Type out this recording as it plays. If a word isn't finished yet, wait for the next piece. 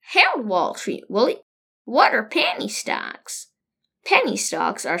Wall Street, Willie. What are penny stocks? Penny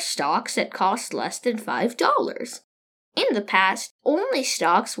stocks are stocks that cost less than $5. In the past, only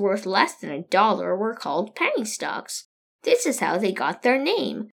stocks worth less than $1 were called penny stocks. This is how they got their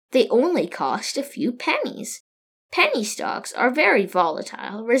name. They only cost a few pennies. Penny stocks are very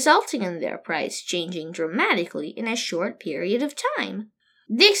volatile, resulting in their price changing dramatically in a short period of time.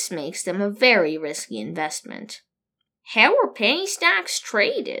 This makes them a very risky investment. How are penny stocks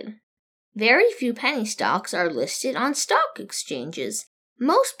traded? Very few penny stocks are listed on stock exchanges.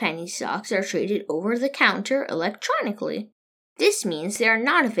 Most penny stocks are traded over the counter electronically. This means they are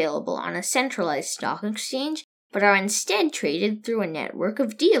not available on a centralized stock exchange, but are instead traded through a network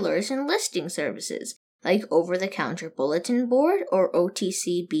of dealers and listing services, like over-the-counter bulletin board or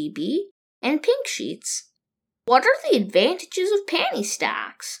OTCBB and pink sheets. What are the advantages of penny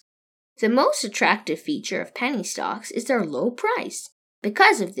stocks? The most attractive feature of penny stocks is their low price.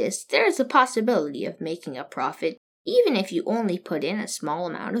 Because of this, there is a possibility of making a profit even if you only put in a small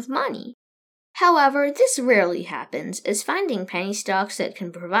amount of money. However, this rarely happens, as finding penny stocks that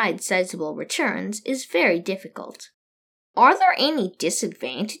can provide sizable returns is very difficult. Are there any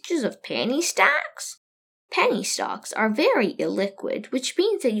disadvantages of penny stocks? Penny stocks are very illiquid, which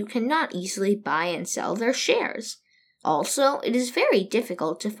means that you cannot easily buy and sell their shares. Also, it is very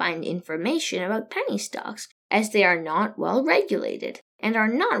difficult to find information about penny stocks, as they are not well regulated and are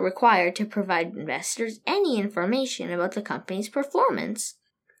not required to provide investors any information about the company's performance.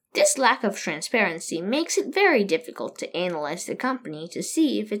 This lack of transparency makes it very difficult to analyze the company to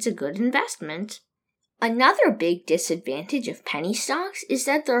see if it's a good investment. Another big disadvantage of penny stocks is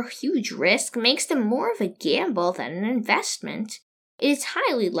that their huge risk makes them more of a gamble than an investment. It is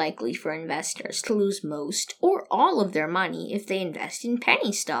highly likely for investors to lose most or all of their money if they invest in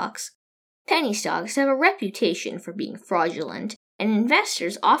penny stocks. Penny stocks have a reputation for being fraudulent, and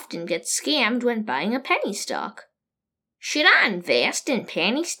investors often get scammed when buying a penny stock. Should I invest in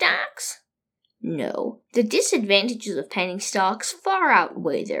penny stocks? No, the disadvantages of penny stocks far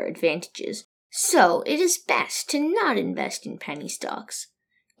outweigh their advantages, so it is best to not invest in penny stocks.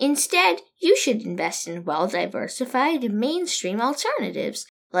 Instead, you should invest in well-diversified mainstream alternatives,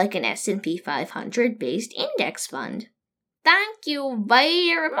 like an S&P 500-based index fund. Thank you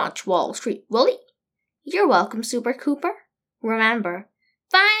very much, Wall Street Willie. You're welcome, Super Cooper. Remember,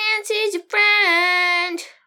 finance is your friend.